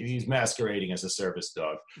 he's masquerading as a service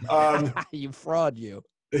dog. You fraud, you.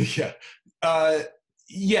 Yeah.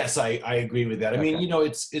 Yes, I agree with that. I mean,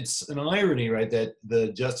 it's an irony, right, that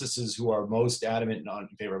the justices who are most adamant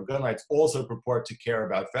in favor of gun rights also purport to care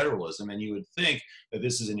about federalism. And you would think that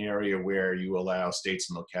this is an area where you allow states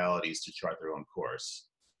and localities to chart their own course.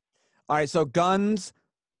 All right, so guns,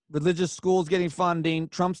 religious schools getting funding,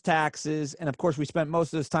 Trump's taxes, and of course we spent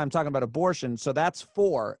most of this time talking about abortion. So that's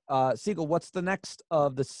 4. Segall, what's the next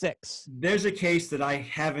of the 6? There's a case that I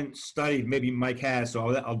haven't studied. Maybe Mike has,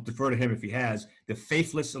 so I'll defer to him if he has. The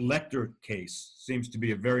faithless elector case seems to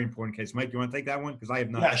be a very important case. Mike, you want to take that one? Because I have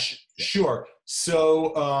not. Yeah, sure.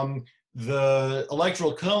 So the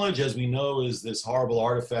Electoral College, as we know, is this horrible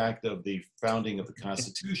artifact of the founding of the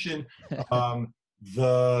Constitution.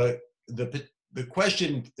 The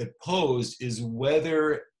question that posed is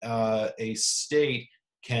whether a state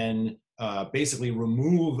can basically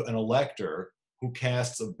remove an elector who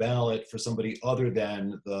casts a ballot for somebody other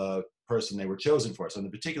than the person they were chosen for. So in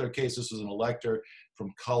the particular case, this was an elector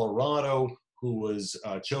from Colorado who was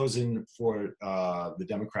chosen for the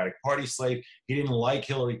Democratic Party slate. He didn't like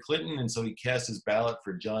Hillary Clinton, and so he cast his ballot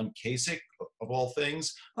for John Kasich, of all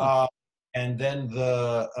things. And then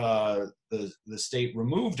the state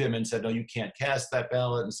removed him and said, no, you can't cast that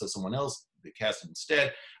ballot. And so someone else cast it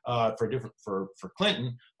instead for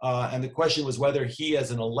Clinton. And the question was whether he,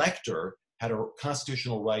 as an elector, had a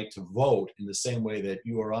constitutional right to vote in the same way that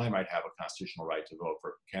you or I might have a constitutional right to vote for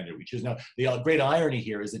a candidate we choose. Now, the great irony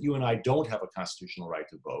here is that you and I don't have a constitutional right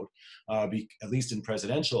to vote, at least in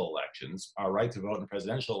presidential elections. Our right to vote in a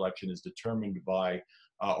presidential election is determined by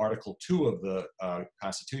Article 2 of the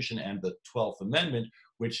Constitution and the 12th Amendment,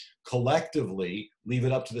 which collectively leave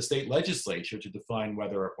it up to the state legislature to define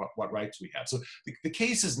what rights we have. So the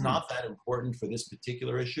case is not that important for this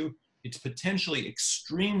particular issue. It's potentially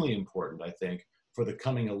extremely important, I think, for the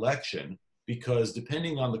coming election, because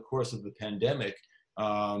depending on the course of the pandemic,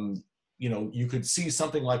 you could see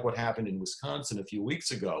something like what happened in Wisconsin a few weeks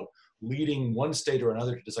ago, leading one state or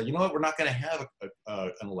another to decide, you know what, we're not going to have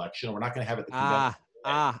an election, or we're not going to have it the convention.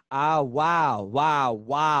 Wow.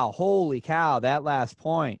 Holy cow, that last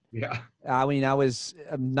point. Yeah. I mean, I was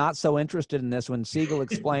not so interested in this when Segall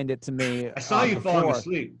explained it to me. I saw you falling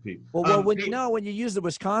asleep, Pete. Well, when you use the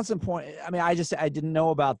Wisconsin point, I mean, I didn't know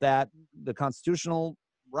about that, the constitutional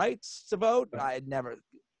rights to vote.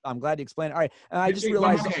 I'm glad you explained it. All right. And I just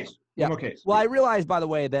realized. One more case. Well, I realized, by the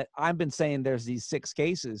way, that I've been saying there's these 6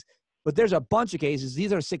 cases. But there's a bunch of cases.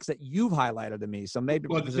 These are 6 that you've highlighted to me. So maybe.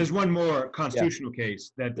 Well, there's one more constitutional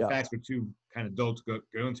case that the facts are too kind of dull to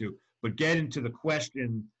go into. But get into the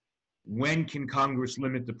question: when can Congress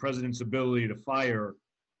limit the president's ability to fire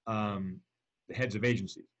the heads of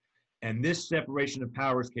agencies? And this separation of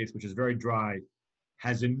powers case, which is very dry,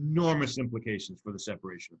 has enormous implications for the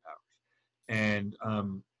separation of powers. And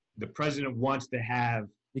the president wants to have.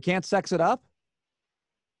 You can't sex it up?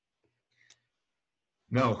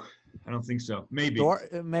 No. I don't think so. Maybe. Or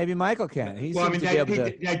maybe Michael can.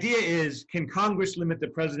 The idea is, can Congress limit the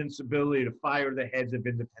president's ability to fire the heads of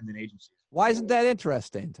independent agencies? Why isn't that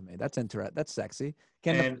interesting to me? That's interesting. That's sexy.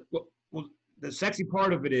 The sexy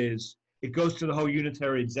part of it is it goes to the whole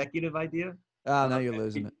unitary executive idea. Oh, now you're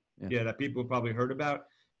losing it. Yeah, that people have probably heard about.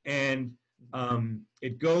 And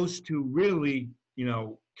it goes to really,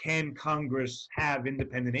 can Congress have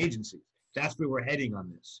independent agencies? That's where we're heading on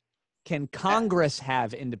this. Can Congress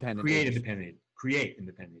have independent agencies? Create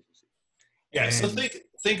independent agencies. Yeah, so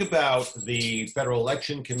think about the Federal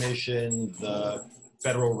Election Commission, the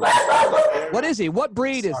Federal Reserve. What is he? What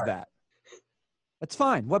breed is that? That's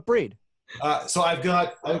fine. What breed? So I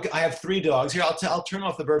have 3 dogs here. I'll turn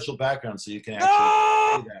off the virtual background so you can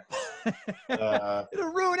actually see that.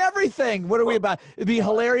 It'll ruin everything. What are we about? It'd be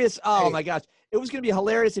hilarious. Oh my gosh. It was going to be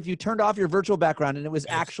hilarious if you turned off your virtual background and it was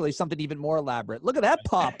actually something even more elaborate. Look at that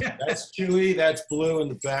pup. That's Chewy. That's Blue in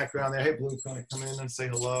the background there. Hey, Blue, can I come in and say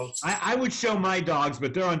hello? I would show my dogs,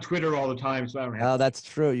 but they're on Twitter all the time, so I don't have. Oh, that's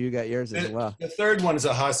true. You got yours as well. The third one is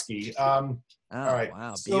a husky. All right.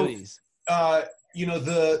 Wow, so, beauties.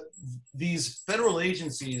 These federal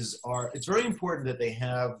agencies it's very important that they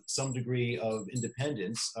have some degree of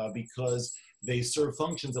independence because they serve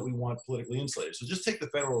functions that we want politically insulated. So just take the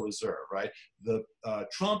Federal Reserve, right?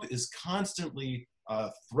 Trump is constantly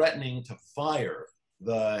threatening to fire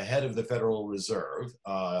the head of the Federal Reserve,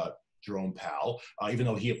 Jerome Powell, even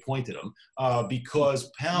though he appointed him, because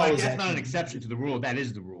Powell is that's not an exception to the rule. That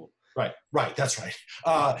is the rule. Right. That's right.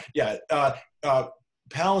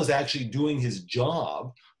 Powell is actually doing his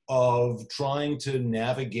job of trying to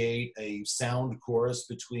navigate a sound course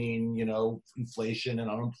between, inflation and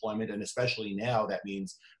unemployment, and especially now that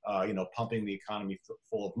means, pumping the economy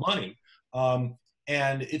full of money.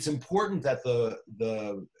 And it's important that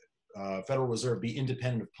the Federal Reserve be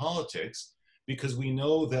independent of politics, because we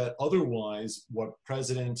know that otherwise what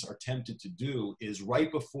presidents are tempted to do is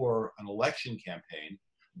right before an election campaign,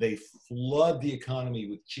 they flood the economy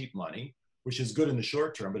with cheap money, which is good in the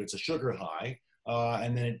short term, but it's a sugar high.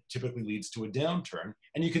 And then it typically leads to a downturn.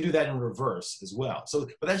 And you can do that in reverse as well.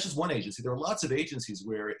 But that's just one agency. There are lots of agencies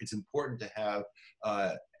where it's important to have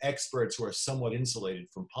experts who are somewhat insulated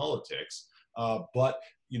from politics. But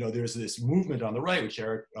there's this movement on the right, which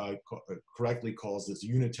Eric correctly calls this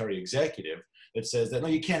unitary executive, that says that, no,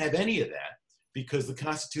 you can't have any of that, because the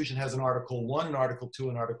Constitution has an Article 1, an Article 2,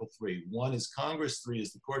 and Article 3. 1 is Congress, 3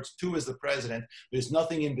 is the courts, 2 is the president. There's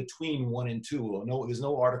nothing in between 1 and 2. There's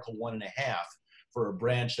no Article 1.5 for a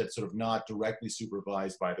branch that's sort of not directly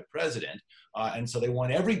supervised by the president. And so they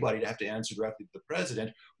want everybody to have to answer directly to the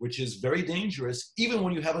president, which is very dangerous. Even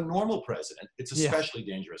when you have a normal president, it's especially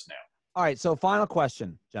dangerous now. All right, so final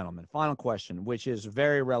question, gentlemen, which is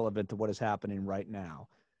very relevant to what is happening right now.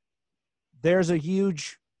 There's a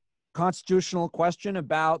huge constitutional question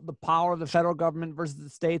about the power of the federal government versus the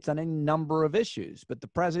states on a number of issues. But the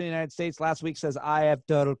president of the United States last week says, I have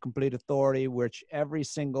total, complete authority, which every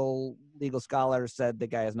single legal scholar said the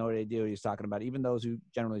guy has no idea what he's talking about, even those who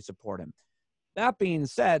generally support him. That being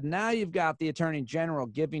said, now you've got the attorney general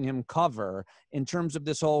giving him cover in terms of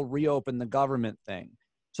this whole reopen the government thing.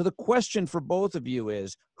 So the question for both of you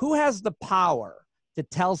is, who has the power to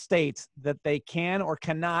tell states that they can or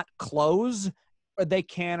cannot close, or they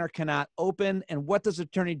can or cannot open? And what does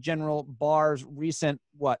Attorney General Barr's recent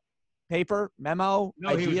paper, memo?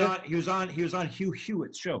 No, idea? he was on Hugh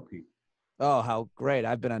Hewitt's show, Pete. Oh, how great!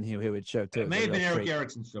 I've been on Hugh Hewitt's show too. It may have been Eric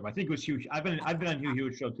Erickson's show. I think it was Hugh. I've been on Hugh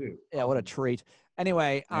Hewitt's show too. Yeah, what a treat.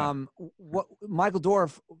 Anyway, what Michael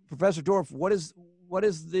Dorf, Professor Dorf, what is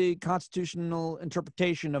the constitutional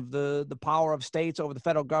interpretation of the power of states over the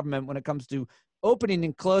federal government when it comes to opening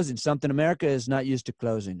and closing, something America is not used to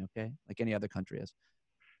closing, okay, like any other country is?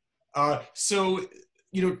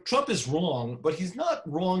 Trump is wrong, but he's not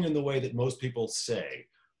wrong in the way that most people say,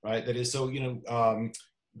 right? That is,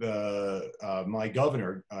 my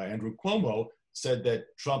governor, Andrew Cuomo, said that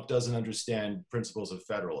Trump doesn't understand principles of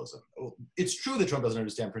federalism. It's true that Trump doesn't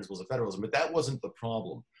understand principles of federalism, but that wasn't the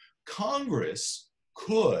problem. Congress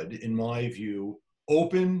could, in my view,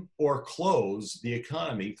 open or close the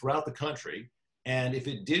economy throughout the country. And if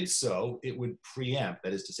it did so, it would preempt,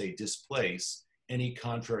 that is to say, displace any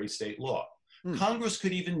contrary state law. Congress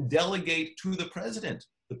could even delegate to the president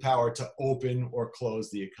the power to open or close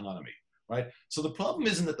the economy, right? So the problem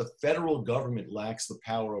isn't that the federal government lacks the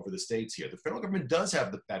power over the states here. The federal government does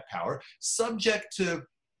have that power, subject to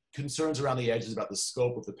concerns around the edges about the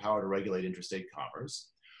scope of the power to regulate interstate commerce.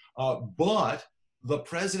 But the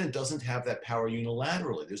president doesn't have that power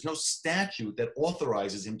unilaterally. There's no statute that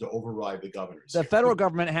authorizes him to override the governors. The federal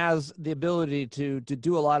government has the ability to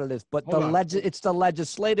do a lot of this, but it's the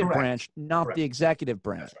legislative branch, not the executive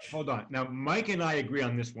branch. Right. Hold on. Now, Mike and I agree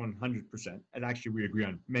on this 100%. And actually, we agree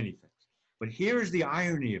on many things. But here's the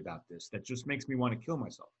irony about this that just makes me want to kill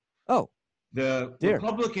myself. Oh, the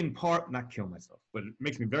Republican part, not kill myself, but it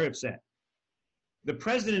makes me very upset. The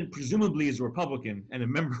president presumably is a Republican and a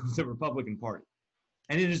member of the Republican Party.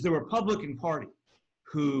 And it is the Republican Party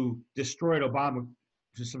who destroyed Obama,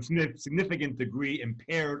 to some significant degree,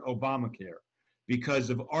 impaired Obamacare because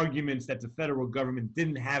of arguments that the federal government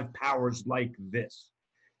didn't have powers like this.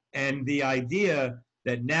 And the idea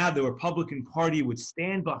that now the Republican Party would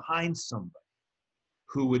stand behind somebody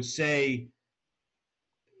who would say,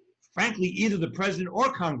 frankly, either the president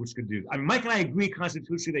or Congress could do it. I mean, Mike and I agree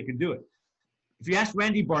constitutionally they could do it. If you ask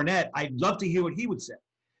Randy Barnett, I'd love to hear what he would say.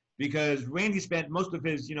 Because Randy spent most of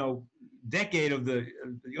his, decade of the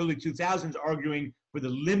early 2000s arguing for the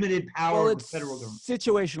limited power of the federal government.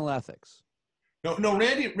 Situational ethics. No.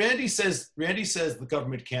 Randy says the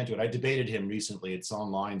government can't do it. I debated him recently. It's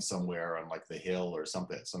online somewhere on like The Hill or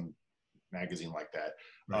something, some magazine like that.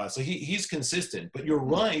 Right. So he's consistent. But you're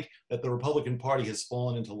right that the Republican Party has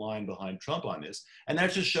fallen into line behind Trump on this, and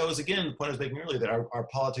that just shows again the point I was making earlier that our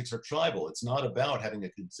politics are tribal. It's not about having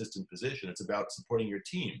a consistent position. It's about supporting your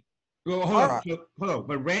team. Well, hold on.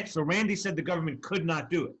 Hold on. But so Randy said the government could not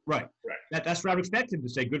do it. Right. Right. That's what I would expect him to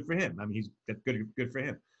say. Good for him. I mean, that's good for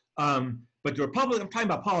him. But the Republican, I'm talking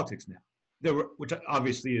about politics now. Which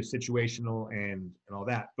obviously is situational and all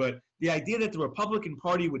that. But the idea that the Republican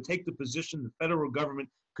Party would take the position the federal government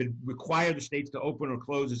could require the states to open or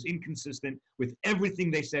close is inconsistent with everything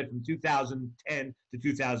they said from 2010 to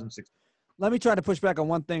 2016. Let me try to push back on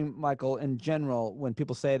one thing, Michael. In general, when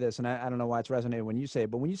people say this, and I don't know why it's resonated when you say it,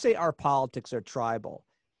 but when you say our politics are tribal,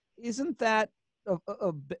 isn't that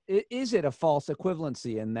is it a false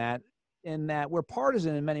equivalency in that we're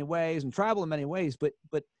partisan in many ways and tribal in many ways, but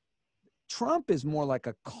Trump is more like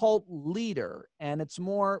a cult leader, and it's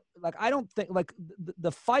more like, I don't think like the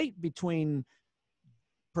fight between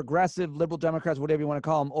progressive liberal Democrats, whatever you want to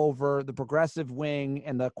call them, over the progressive wing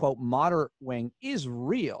and the quote moderate wing is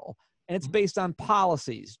real, and it's based on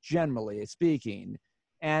policies, generally speaking.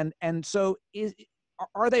 And so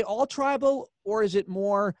are they all tribal, or is it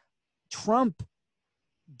more Trump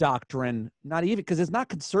doctrine? Not even, because it's not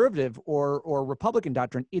conservative or Republican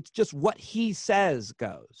doctrine. It's just what he says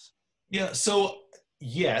goes. Yeah, so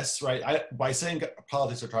yes, right. By saying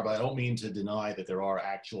politics are tribal, I don't mean to deny that there are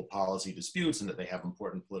actual policy disputes and that they have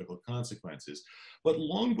important political consequences. But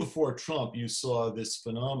long before Trump, you saw this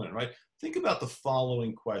phenomenon, right? Think about the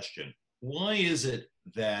following question. Why is it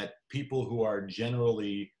that people who are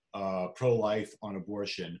generally pro-life on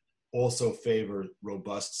abortion also favor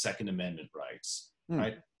robust Second Amendment rights,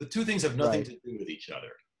 right? The two things have nothing to do with each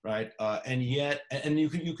other. Right, and yet, and you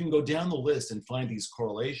can go down the list and find these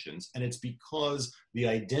correlations, and it's because the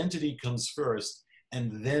identity comes first,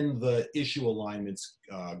 and then the issue alignments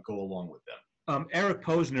go along with them. Eric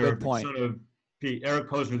Posner,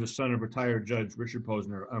 the son of retired Judge Richard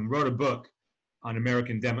Posner, wrote a book on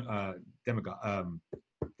American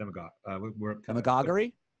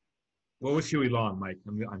demagoguery. What was Huey Long, Mike?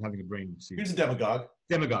 I'm having a brain seizure. He's a demagogue.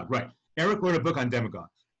 Demagogue, right? Eric wrote a book on demagogues.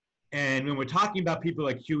 And when we're talking about people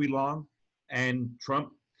like Huey Long and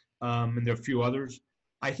Trump, and there are a few others,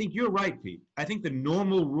 I think you're right, Pete. I think the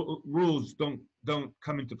normal rules don't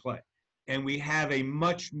come into play, and we have a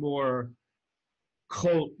much more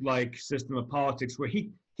cult-like system of politics where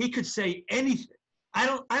he could say anything. I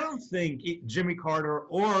don't think Jimmy Carter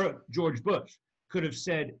or George Bush could have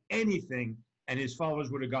said anything, and his followers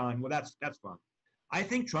would have gone, well, that's fine. I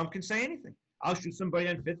think Trump can say anything. I'll shoot somebody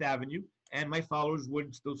on Fifth Avenue, and my followers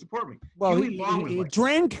would still support me. Well, he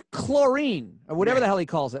drank chlorine or whatever the hell he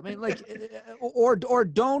calls it. I mean, like, or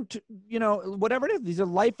don't, whatever it is. These are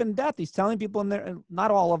life and death. He's telling people in there,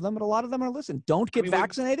 not all of them, but a lot of them are, listen, don't get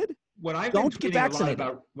vaccinated. What I've been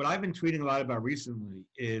tweeting a lot about recently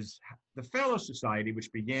is the Federalist Society,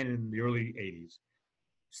 which began in the early 80s,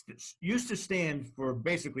 used to stand for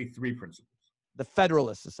basically three principles. The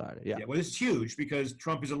Federalist Society, yeah. Well, it's huge because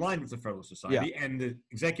Trump is aligned with the Federalist Society, and the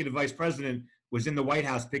executive vice president was in the White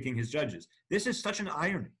House picking his judges. This is such an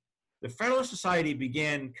irony. The Federalist Society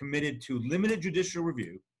began committed to limited judicial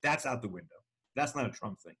review. That's out the window. That's not a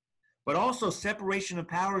Trump thing. But also separation of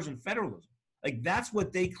powers and federalism. Like, that's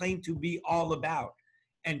what they claim to be all about.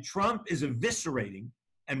 And Trump is eviscerating,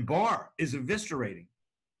 and Barr is eviscerating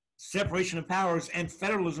separation of powers and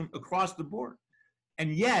federalism across the board.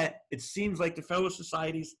 And yet, it seems like the Federalist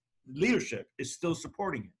Society's leadership is still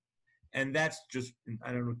supporting it. And that's just,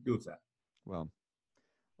 I don't know what to do with that. Well,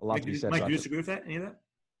 a lot to be said. Mike, do you disagree with that? Any of that?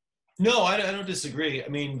 No, I don't disagree. I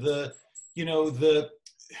mean, there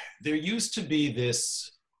used to be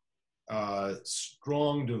this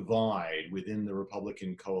strong divide within the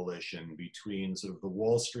Republican coalition between sort of the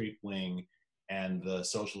Wall Street wing and the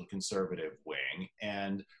social conservative wing.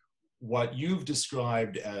 And what you've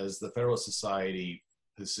described as the Federalist Society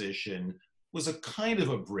position was a kind of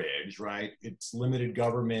a bridge, right? It's limited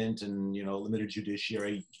government and, limited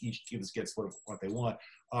judiciary. Each gets what they want.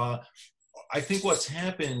 I think what's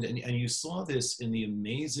happened, and you saw this in the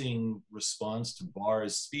amazing response to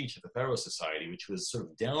Barr's speech at the Federalist Society, which was sort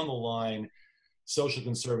of down the line, social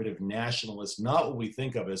conservative nationalist, not what we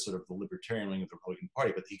think of as sort of the libertarian wing of the Republican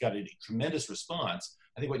Party, but he got a tremendous response.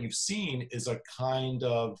 I think what you've seen is a kind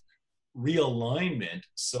of realignment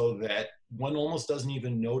so that one almost doesn't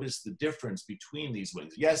even notice the difference between these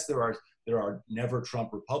wings. Yes, there are never Trump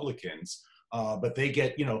Republicans, but they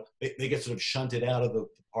get they get sort of shunted out of the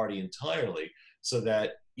party entirely, so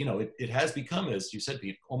that it has become, as you said,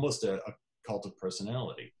 Pete, almost a cult of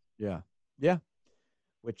personality. Yeah,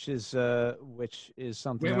 which is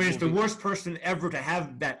something. When it's the worst person ever to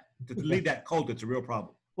have that, to lead that cult, it's a real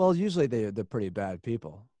problem. Well, usually they're pretty bad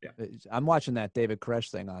people. Yeah. I'm watching that David Koresh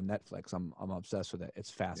thing on Netflix. I'm obsessed with it. It's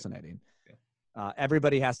fascinating. Yeah.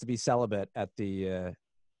 Everybody has to be celibate at the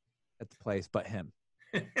place but him.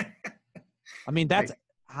 I mean, that's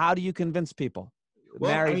how do you convince people?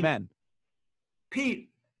 Well, Married men. Pete,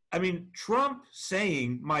 I mean, Trump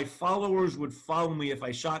saying my followers would follow me if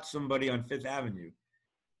I shot somebody on Fifth Avenue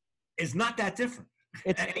is not that different.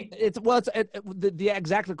 The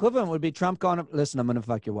exact equivalent would be Trump going, listen, I'm going to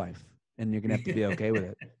fuck your wife and you're going to have to be okay with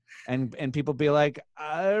it. And people be like,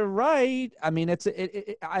 right. I mean, I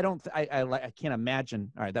can't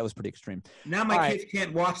imagine. All right. That was pretty extreme. Now my kids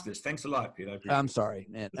can't watch this. Thanks a lot, Pete. I'm sorry.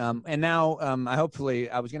 And now I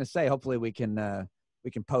was going to say, hopefully we can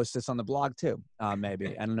post this on the blog too.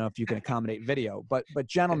 Maybe. I don't know if you can accommodate video, but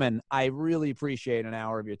gentlemen, I really appreciate an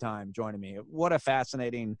hour of your time joining me. What a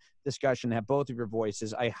fascinating discussion to have both of your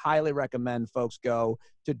voices. I highly recommend folks go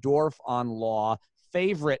to Dorf on Law,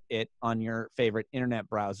 favorite it on your favorite internet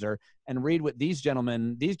browser, and read what these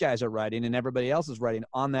guys are writing and everybody else is writing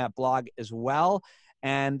on that blog as well.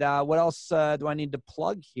 And what else do I need to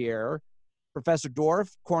plug here? Professor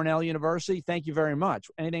Dorf, Cornell University, thank you very much.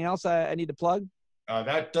 Anything else I need to plug?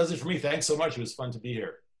 That does it for me. Thanks so much. It was fun to be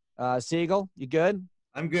here. Segall, you good?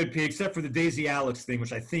 I'm good, Pete, except for the Daisy Alex thing,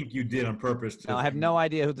 which I think you did on purpose. No, I have no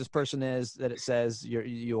idea who this person is that it says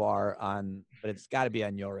you are on, but it's got to be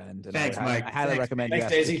on your end. And Thanks, Mike. I highly recommend you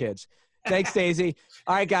ask Daisy. the kids. Thanks, Daisy.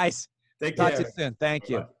 All right, guys. Take Talk care. to you soon. Thank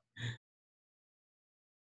you. Bye-bye.